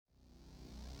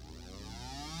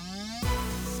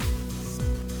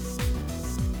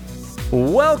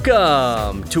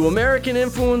Welcome to American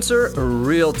Influencer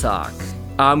Real Talk.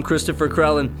 I'm Christopher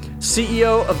Krellin,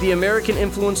 CEO of the American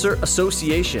Influencer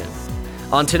Association.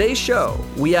 On today's show,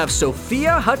 we have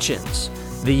Sophia Hutchins,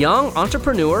 the young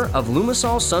entrepreneur of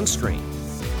Lumisol Sunscreen.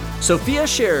 Sophia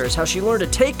shares how she learned to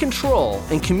take control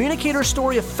and communicate her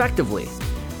story effectively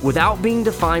without being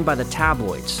defined by the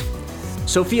tabloids.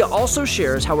 Sophia also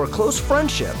shares how her close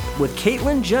friendship with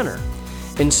Caitlyn Jenner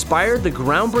inspired the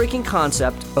groundbreaking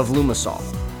concept of Lumisol.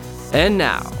 And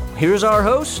now, here's our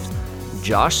host,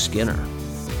 Josh Skinner.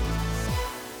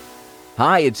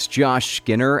 Hi, it's Josh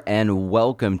Skinner, and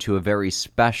welcome to a very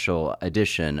special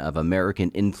edition of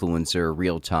American Influencer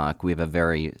Real Talk. We have a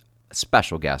very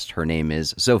special guest. Her name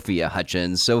is Sophia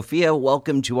Hutchins. Sophia,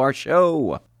 welcome to our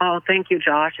show. Oh, thank you,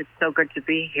 Josh. It's so good to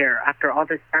be here. After all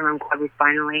this time, I'm glad we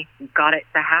finally got it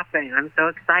to happen. I'm so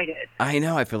excited. I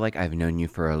know. I feel like I've known you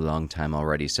for a long time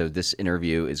already. So this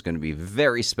interview is going to be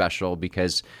very special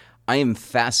because I am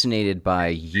fascinated by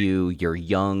you, your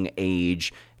young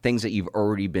age, things that you've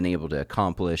already been able to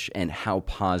accomplish, and how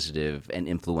positive and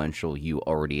influential you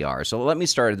already are. So let me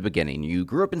start at the beginning. You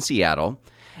grew up in Seattle,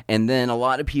 and then a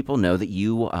lot of people know that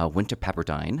you went to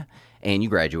Pepperdine and you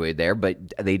graduated there, but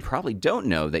they probably don't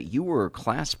know that you were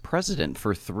class president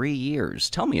for 3 years.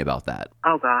 Tell me about that.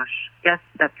 Oh, gosh. Yes,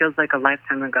 that feels like a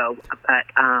lifetime ago. But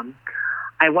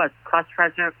I was class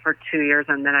president for 2 years,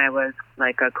 and then I was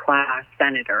like a class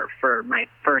senator for my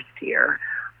first year.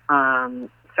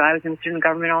 So I was in student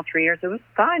government all 3 years. It was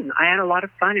fun. I had a lot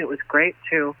of fun. It was great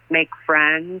to make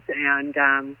friends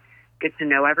and get to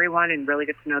know everyone and really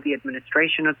get to know the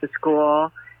administration of the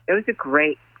school. It was a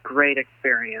great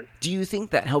experience. Do you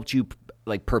think that helped you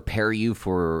prepare you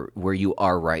for where you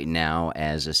are right now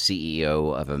as a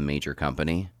CEO of a major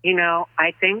company? You know,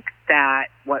 I think that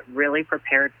what really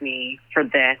prepared me for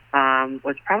this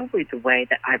was probably the way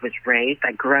that I was raised.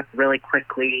 I grew up really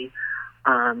quickly.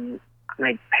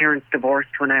 My parents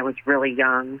divorced when I was really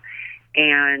young.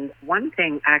 And one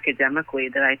thing academically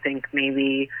that I think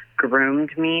maybe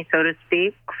groomed me, so to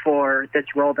speak, for this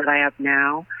role that I have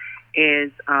now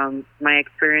is my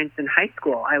experience in high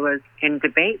school. I was in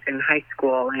debate in high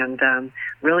school and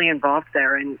really involved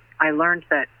there. And I learned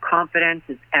that confidence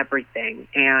is everything,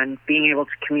 and being able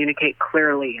to communicate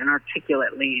clearly and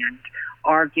articulately and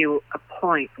argue a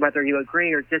point, whether you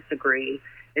agree or disagree,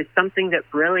 is something that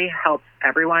really helps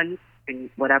everyone in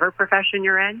whatever profession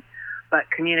you're in. But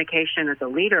communication as a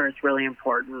leader is really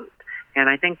important. And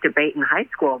I think debate in high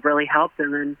school really helped,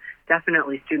 and then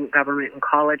definitely student government in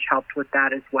college helped with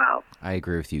that as well. I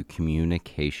agree with you.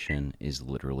 Communication is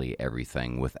literally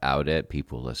everything. Without it,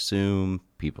 people assume,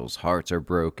 people's hearts are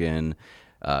broken,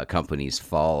 companies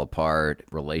fall apart,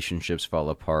 relationships fall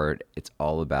apart. It's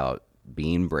all about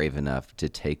being brave enough to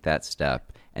take that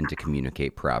step and to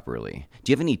communicate properly.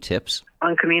 Do you have any tips?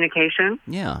 On communication?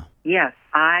 Yeah. Yes.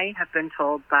 I have been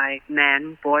told by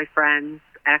men, boyfriends,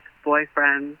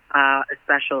 ex-boyfriends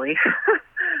especially,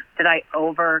 that I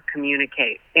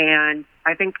over-communicate. And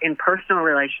I think in personal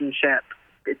relationships,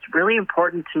 it's really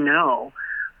important to know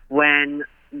when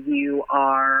you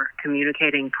are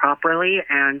communicating properly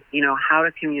and, you know, how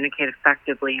to communicate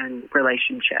effectively in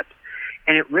relationships.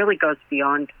 And it really goes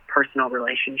beyond personal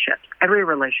relationships. Every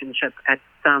relationship at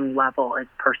some level is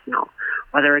personal,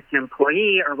 whether it's an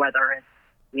employee or whether it's,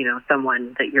 you know,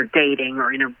 someone that you're dating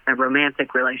or in a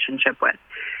romantic relationship with.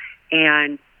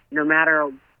 And no matter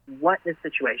what the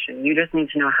situation, you just need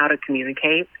to know how to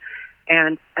communicate.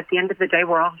 And at the end of the day,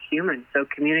 we're all human, so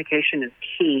communication is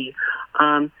key.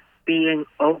 Being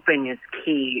open is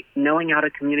key. Knowing how to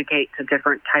communicate to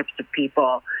different types of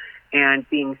people and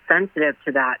being sensitive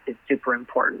to that is super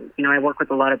important. You know, I work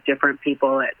with a lot of different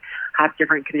people that have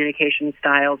different communication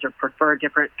styles or prefer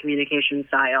different communication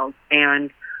styles,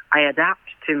 and I adapt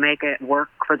to make it work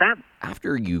for them.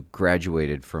 After you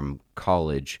graduated from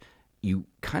college, you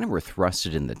kind of were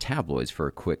thrusted in the tabloids for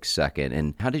a quick second.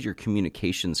 And how did your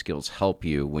communication skills help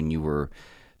you when you were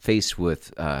faced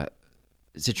with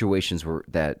situations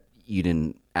that you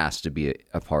didn't ask to be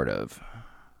a part of?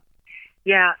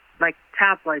 Yeah, like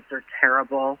tabloids are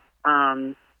terrible.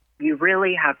 You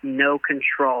really have no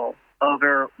control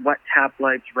over what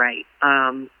tabloids write.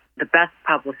 The best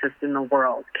publicist in the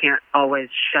world can't always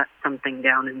shut something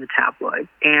down in the tabloids.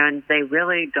 And they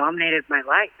really dominated my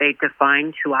life. They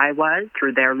defined who I was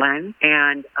through their lens.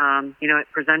 And, you know, it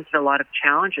presented a lot of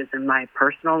challenges in my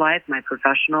personal life, my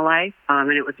professional life.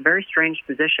 And it was a very strange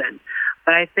position.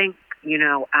 But I think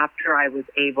after I was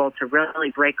able to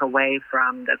really break away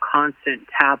from the constant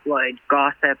tabloid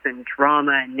gossip and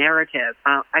drama and narrative,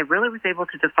 I really was able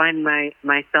to define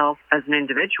myself as an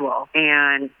individual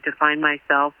and define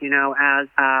myself, as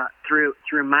through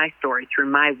my story, through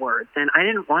my words. And I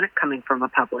didn't want it coming from a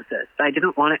publicist. I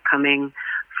didn't want it coming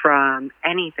from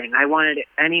anything. I wanted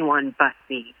anyone but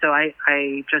me. So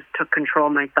I just took control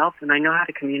myself, and I know how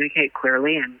to communicate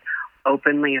clearly and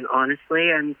openly and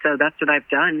honestly. And so that's what I've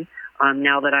done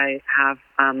now that I have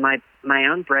my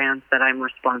own brands that I'm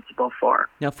responsible for.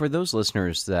 Now, for those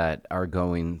listeners that are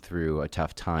going through a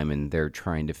tough time and they're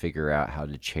trying to figure out how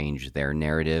to change their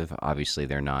narrative, obviously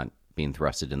they're not being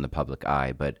thrusted in the public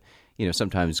eye, but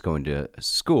sometimes going to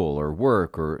school or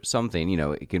work or something,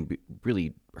 it can be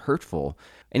really hurtful.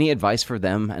 Any advice for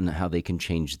them and how they can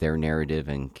change their narrative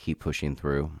and keep pushing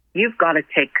through? You've got to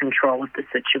take control of the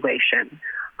situation.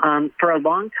 For a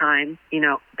long time,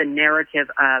 the narrative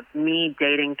of me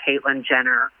dating Caitlyn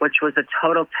Jenner, which was a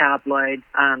total tabloid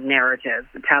narrative,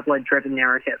 a tabloid-driven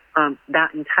narrative,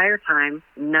 that entire time,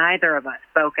 neither of us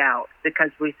spoke out because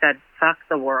we said, fuck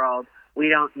the world. We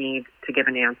don't need to give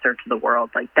an answer to the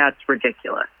world. Like, that's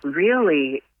ridiculous.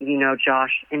 Really,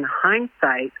 Josh, in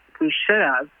hindsight, we should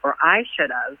have, or I should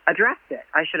have, addressed it.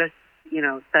 I should have,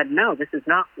 said, no, this is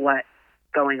not what's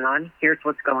going on. Here's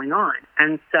what's going on.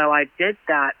 And so I did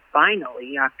that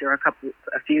finally after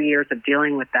a few years of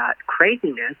dealing with that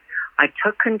craziness. I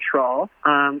took control,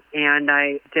 and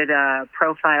I did a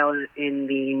profile in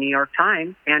the New York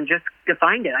Times and just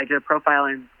defined it. I did a profile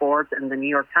in Forbes and the New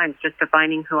York Times just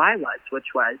defining who I was,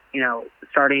 which was,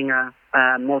 starting a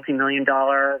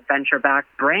multi-million-dollar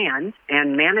venture-backed brand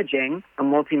and managing a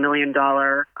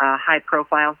multi-million-dollar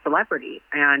high-profile celebrity.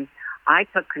 And I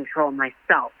took control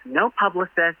myself. No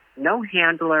publicists, no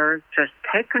handlers, just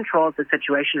take control of the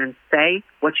situation and say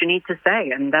what you need to say.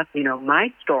 And that's,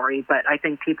 my story, but I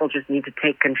think people just need to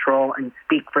take control and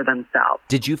speak for themselves.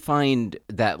 Did you find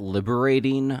that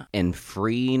liberating and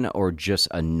freeing or just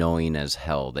annoying as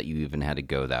hell that you even had to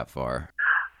go that far?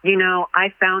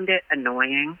 I found it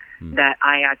annoying that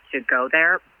I had to go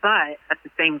there, but at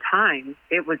the same time,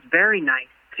 it was very nice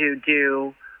to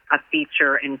do a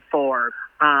feature in Forbes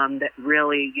that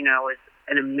really, is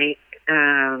an amazing,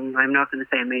 I'm not going to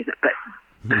say amazing, but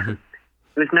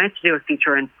it was nice to do a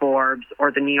feature in Forbes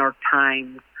or the New York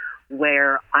Times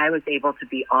where I was able to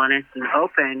be honest and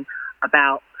open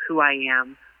about who I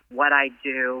am, what I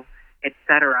do,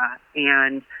 etc.,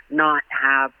 and not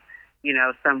have,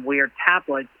 some weird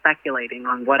tabloid speculating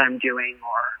on what I'm doing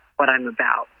or what I'm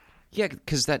about. Yeah,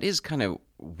 because that is kind of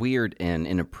weird and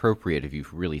inappropriate if you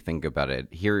really think about it.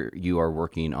 Here you are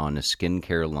working on a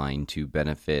skincare line to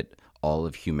benefit all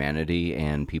of humanity,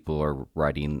 and people are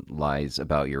writing lies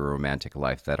about your romantic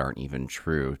life that aren't even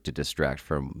true to distract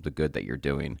from the good that you're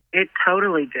doing. It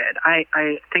totally did.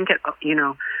 I think it,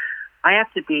 I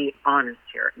have to be honest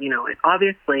here.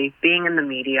 Obviously being in the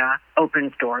media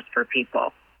opens doors for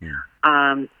people.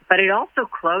 Yeah. But it also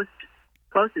closes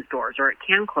doors, or it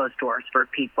can close doors for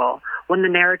people when the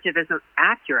narrative isn't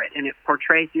accurate and it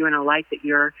portrays you in a light that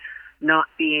you're not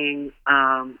being,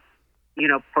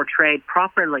 portrayed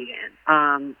properly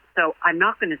in. So I'm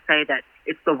not going to say that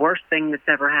it's the worst thing that's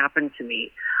ever happened to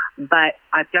me, but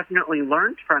I've definitely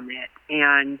learned from it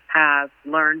and have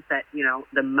learned that,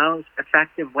 the most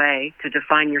effective way to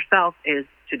define yourself is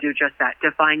to do just that,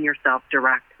 define yourself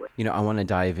directly. I want to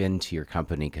dive into your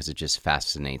company because it just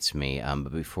fascinates me.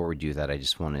 But before we do that, I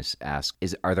just want to ask,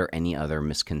 are there any other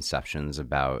misconceptions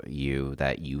about you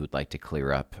that you would like to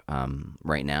clear up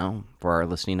right now for our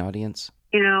listening audience?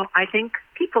 I think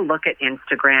people look at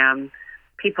Instagram,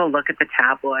 people look at the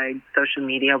tabloids, social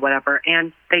media, whatever,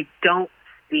 and they don't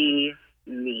see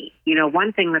me.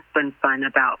 One thing that's been fun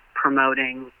about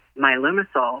promoting my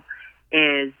Lumisol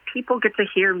is people get to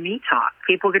hear me talk.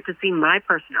 People get to see my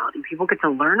personality. People get to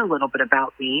learn a little bit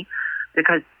about me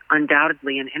because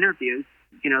undoubtedly in interviews,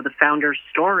 the founder's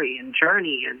story and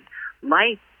journey and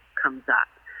life comes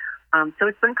up. So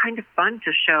it's been kind of fun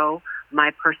to show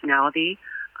my personality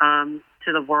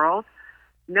to the world.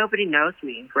 Nobody knows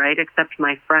me, right, except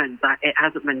my friends. It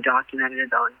hasn't been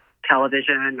documented on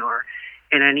television or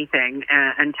in anything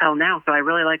until now. So I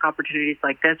really like opportunities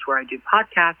like this where I do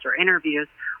podcasts or interviews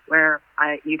where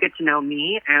you get to know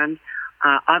me and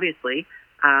obviously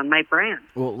my brand.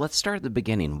 Well, let's start at the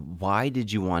beginning. Why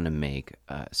did you want to make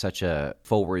such a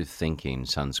forward-thinking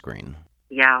sunscreen?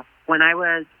 Yeah. When I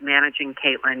was managing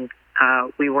Caitlyn,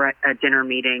 we were at a dinner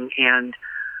meeting and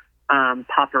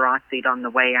paparazzi'd on the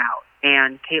way out.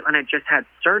 And Caitlyn had just had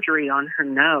surgery on her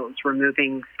nose,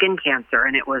 removing skin cancer,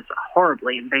 and it was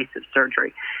horribly invasive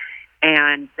surgery.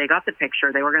 And they got the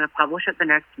picture. They were going to publish it the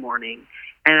next morning.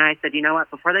 And I said, you know what,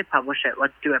 before they publish it,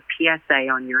 let's do a PSA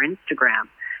on your Instagram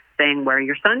saying wear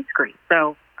your sunscreen.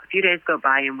 So a few days go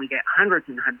by and we get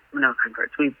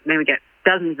we maybe get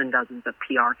dozens and dozens of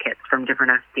PR kits from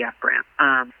different SPF brands.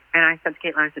 And I said to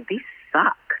Caitlin, these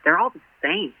suck. They're all the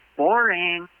same.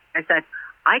 Boring. I said,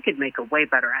 I could make a way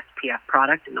better SPF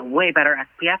product and a way better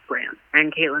SPF brand.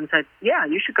 And Caitlin said, yeah,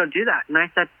 you should go do that. And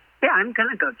I said, yeah, I'm going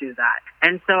to go do that.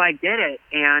 And so I did it.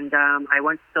 And I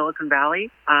went to Silicon Valley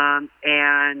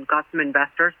and got some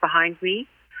investors behind me.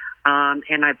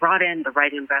 And I brought in the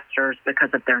right investors because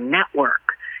of their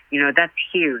network. That's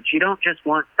huge. You don't just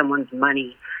want someone's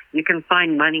money. You can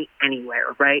find money anywhere,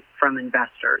 right, from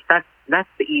investors. That's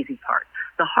the easy part.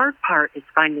 The hard part is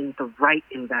finding the right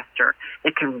investor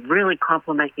that can really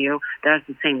complement you, that has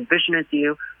the same vision as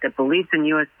you, that believes in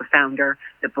you as the founder,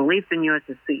 that believes in you as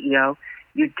the CEO.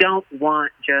 You don't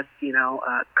want just,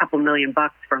 a couple $1 million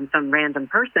from some random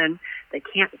person that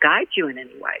can't guide you in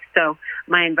any way. So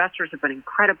my investors have been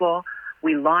incredible.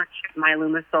 We launched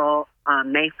MyLumiSol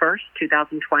May 1st,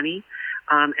 2020.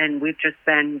 And we've just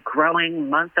been growing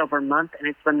month over month, and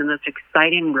it's been the most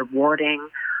exciting, rewarding,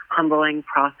 humbling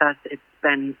process. It's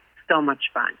been so much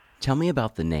fun. Tell me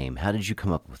about the name. How did you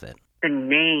come up with it? The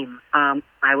name,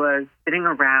 I was sitting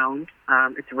around,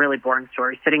 it's a really boring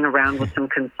story, sitting around with some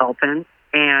consultants,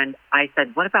 and I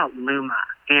said, what about Luma?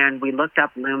 And we looked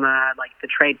up Luma, like the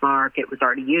trademark. It was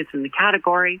already used in the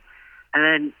category.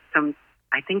 And then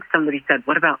I think somebody said,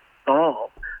 what about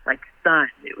Sol? Like sun.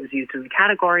 It was used in the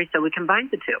category, so we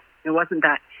combined the two. It wasn't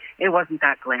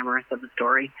that glamorous of a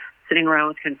story. Sitting around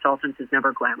with consultants is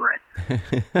never glamorous.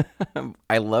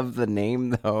 I love the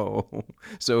name, though,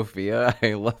 Sophia.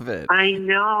 I love it. I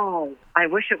know. I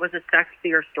wish it was a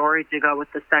sexier story to go with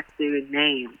the sexy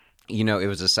name. It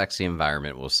was a sexy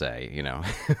environment, we'll say.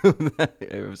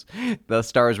 The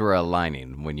stars were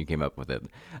aligning when you came up with it.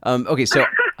 Okay, so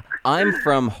I'm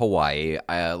from Hawaii.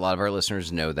 A lot of our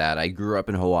listeners know that. I grew up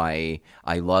in Hawaii.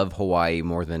 I love Hawaii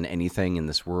more than anything in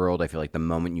this world. I feel like the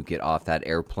moment you get off that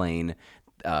airplane,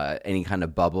 any kind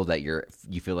of bubble that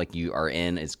you feel like you are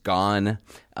in is gone.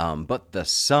 But the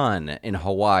sun in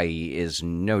Hawaii is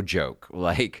no joke.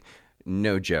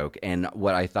 No joke. And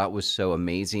what I thought was so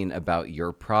amazing about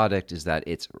your product is that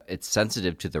it's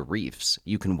sensitive to the reefs.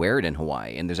 You can wear it in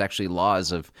Hawaii, and there's actually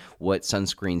laws of what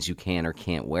sunscreens you can or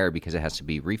can't wear because it has to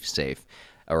be reef safe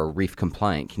or reef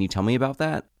compliant. Can you tell me about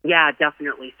that? Yeah,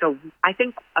 definitely. So I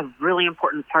think a really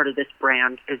important part of this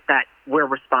brand is that we're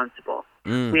responsible.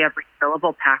 We have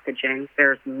refillable packaging.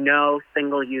 There's no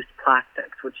single-use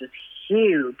plastics, which is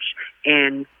huge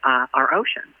in our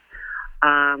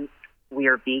oceans. We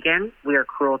are vegan, we are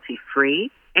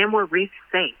cruelty-free, and we're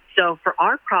reef-safe. So for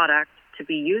our product to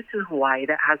be used in Hawaii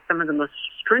that has some of the most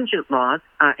stringent laws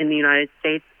in the United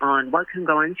States on what can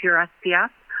go into your SPF,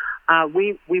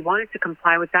 we wanted to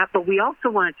comply with that, but we also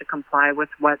wanted to comply with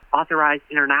what's authorized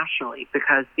internationally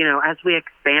because, as we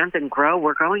expand and grow,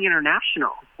 we're going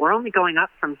international. We're only going up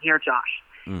from here,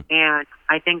 Josh. And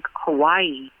I think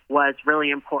Hawaii was really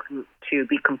important to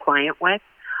be compliant with.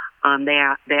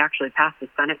 They actually passed a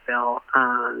Senate bill,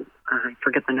 I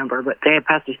forget the number, but they had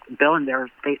passed a bill in their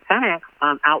state Senate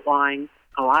outlining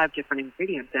a lot of different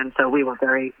ingredients. And so we were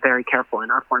very, very careful in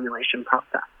our formulation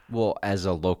process. Well, as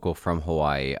a local from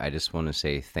Hawaii, I just want to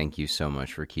say thank you so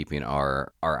much for keeping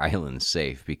our island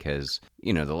safe because,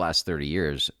 the last 30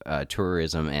 years,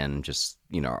 tourism and just,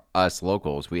 us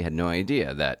locals, we had no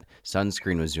idea that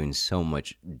sunscreen was doing so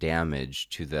much damage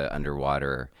to the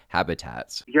underwater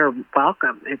habitats. You're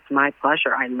welcome. It's my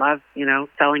pleasure. I love,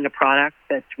 selling a product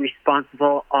that's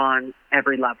responsible on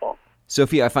every level.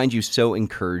 Sophia, I find you so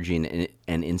encouraging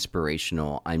and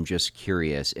inspirational. I'm just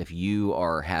curious, if you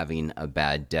are having a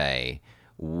bad day,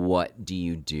 what do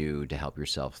you do to help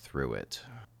yourself through it?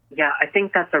 Yeah, I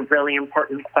think that's a really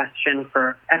important question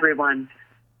for everyone,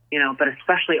 but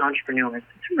especially entrepreneurs.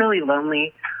 It's a really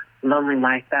lonely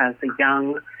life as a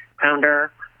young founder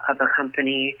of a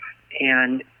company.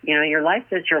 And, your life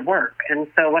is your work. And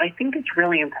so what I think is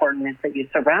really important is that you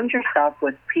surround yourself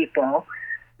with people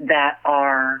that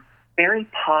are very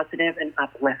positive and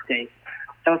uplifting.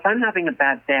 So if I'm having a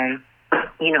bad day,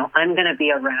 I'm going to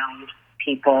be around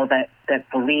people that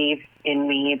believe in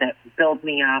me, that build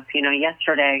me up.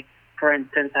 Yesterday, for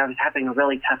instance, I was having a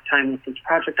really tough time with this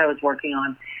project I was working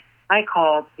on. I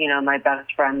called, my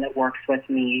best friend that works with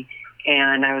me,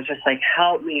 and I was just like,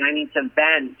 help me, I need to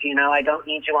vent. I don't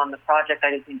need you on the project,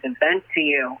 I just need to vent to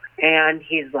you. And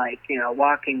he's like,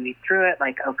 walking me through it,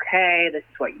 like, okay, this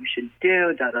is what you should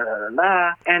do, da, da, da, da,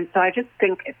 da. And so I just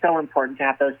think it's so important to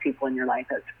have those people in your life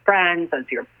as friends, as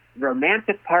your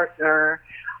romantic partner,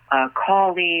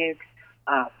 colleagues,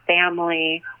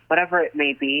 family, whatever it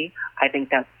may be. I think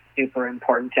that's super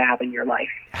important to have in your life.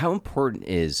 How important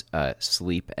is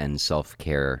sleep and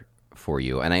self-care for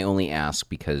you? And I only ask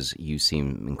because you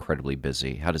seem incredibly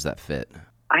busy. How does that fit?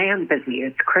 I am busy.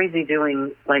 It's crazy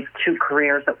doing like 2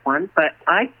 careers at once, but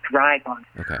I thrive on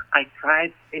it. Okay. I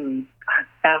thrive in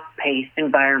fast-paced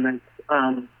environments.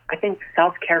 I think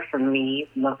self-care for me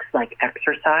looks like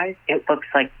exercise. It looks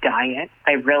like diet.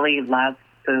 I really love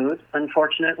food,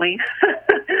 unfortunately.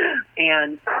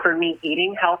 And for me,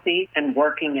 eating healthy and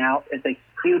working out is a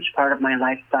huge part of my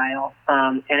lifestyle.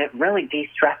 And it really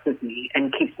de-stresses me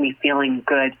and keeps me feeling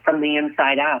good from the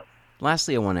inside out.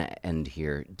 Lastly, I want to end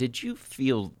here. Did you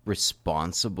feel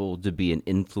responsible to be an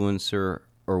influencer,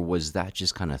 or was that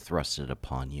just kind of thrusted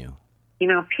upon you? You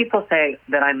know, people say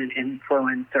that I'm an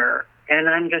influencer, and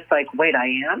I'm just like, wait, I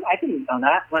am? I didn't know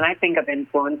that. When I think of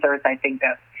influencers, I think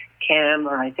of Kim,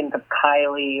 or I think of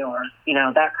Kylie, or, you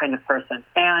know, that kind of person.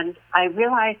 And I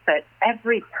realize that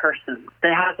every person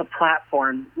that has a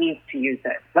platform needs to use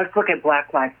it. Let's look at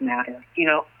Black Lives Matter. You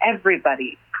know,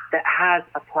 everybody that has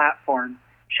a platform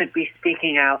should be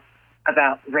speaking out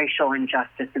about racial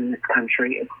injustice in this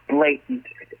country. It's blatant,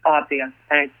 it's obvious,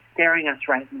 and it's staring us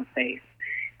right in the face.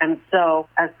 And so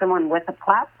as someone with a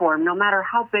platform, no matter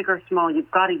how big or small, you've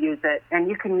got to use it. And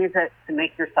you can use it to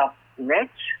make yourself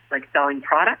rich, like selling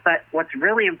products. But what's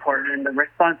really important, and the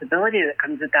responsibility that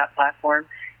comes with that platform,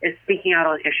 is speaking out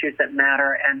on issues that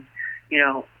matter. And, you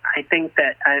know, I think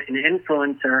that an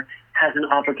influencer has an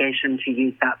obligation to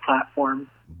use that platform.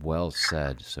 Well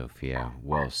said, Sophia.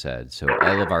 Well said. So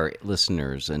all of our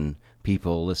listeners and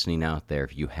people listening out there,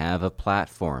 if you have a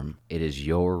platform, it is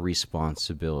your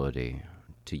responsibility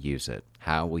to use it.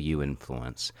 How will you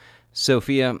influence?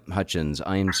 Sophia Hutchins,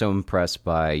 I am so impressed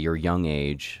by your young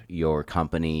age. Your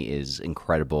company is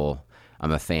incredible.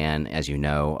 I'm a fan, as you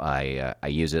know. I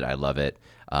use it. I love it.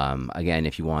 Again,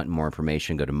 if you want more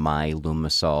information, go to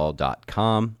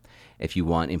mylumisol.com. If you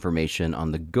want information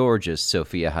on the gorgeous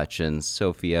Sophia Hutchins,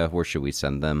 Sophia, where should we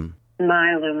send them?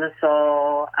 My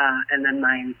Lumisol, and then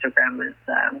my Instagram is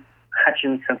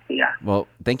Hutchins Sophia. Well,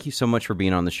 thank you so much for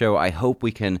being on the show. I hope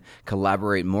we can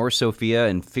collaborate more, Sophia,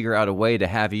 and figure out a way to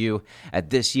have you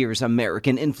at this year's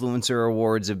American Influencer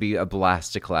Awards. It'd be a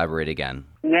blast to collaborate again.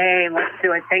 Yay, let's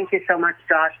do it. Thank you so much,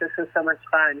 Josh. This was so much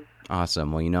fun.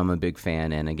 Awesome. Well, you know I'm a big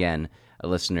fan, and again,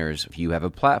 listeners, if you have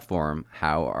a platform,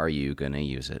 how are you going to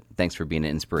use it? Thanks for being an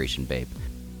inspiration, babe.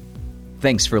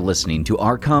 Thanks for listening to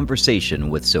our conversation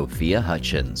with Sophia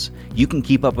Hutchins. You can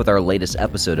keep up with our latest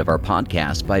episode of our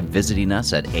podcast by visiting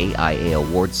us at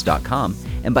AIAawards.com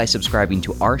and by subscribing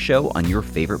to our show on your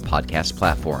favorite podcast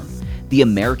platform. The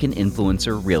American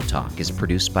Influencer Real Talk is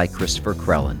produced by Christopher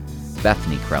Krellin,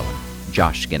 Bethany Krellin,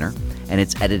 Josh Skinner, and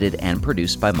it's edited and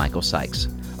produced by Michael Sykes.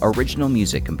 Original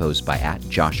music composed by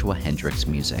 @Joshua Hendricks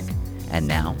Music. And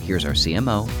now, here's our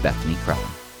CMO, Bethany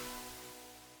Krellin.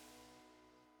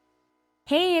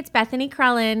 Hey, it's Bethany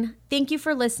Krellin. Thank you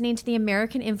for listening to the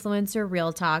American Influencer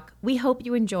Real Talk. We hope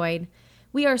you enjoyed.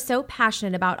 We are so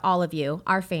passionate about all of you,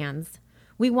 our fans.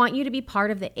 We want you to be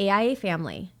part of the AIA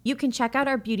family. You can check out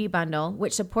our beauty bundle,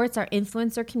 which supports our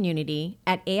influencer community,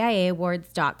 at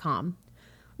AIAawards.com.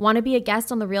 Want to be a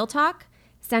guest on the Real Talk?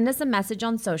 Send us a message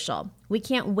on social. We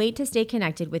can't wait to stay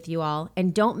connected with you all,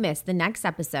 and don't miss the next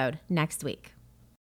episode next week.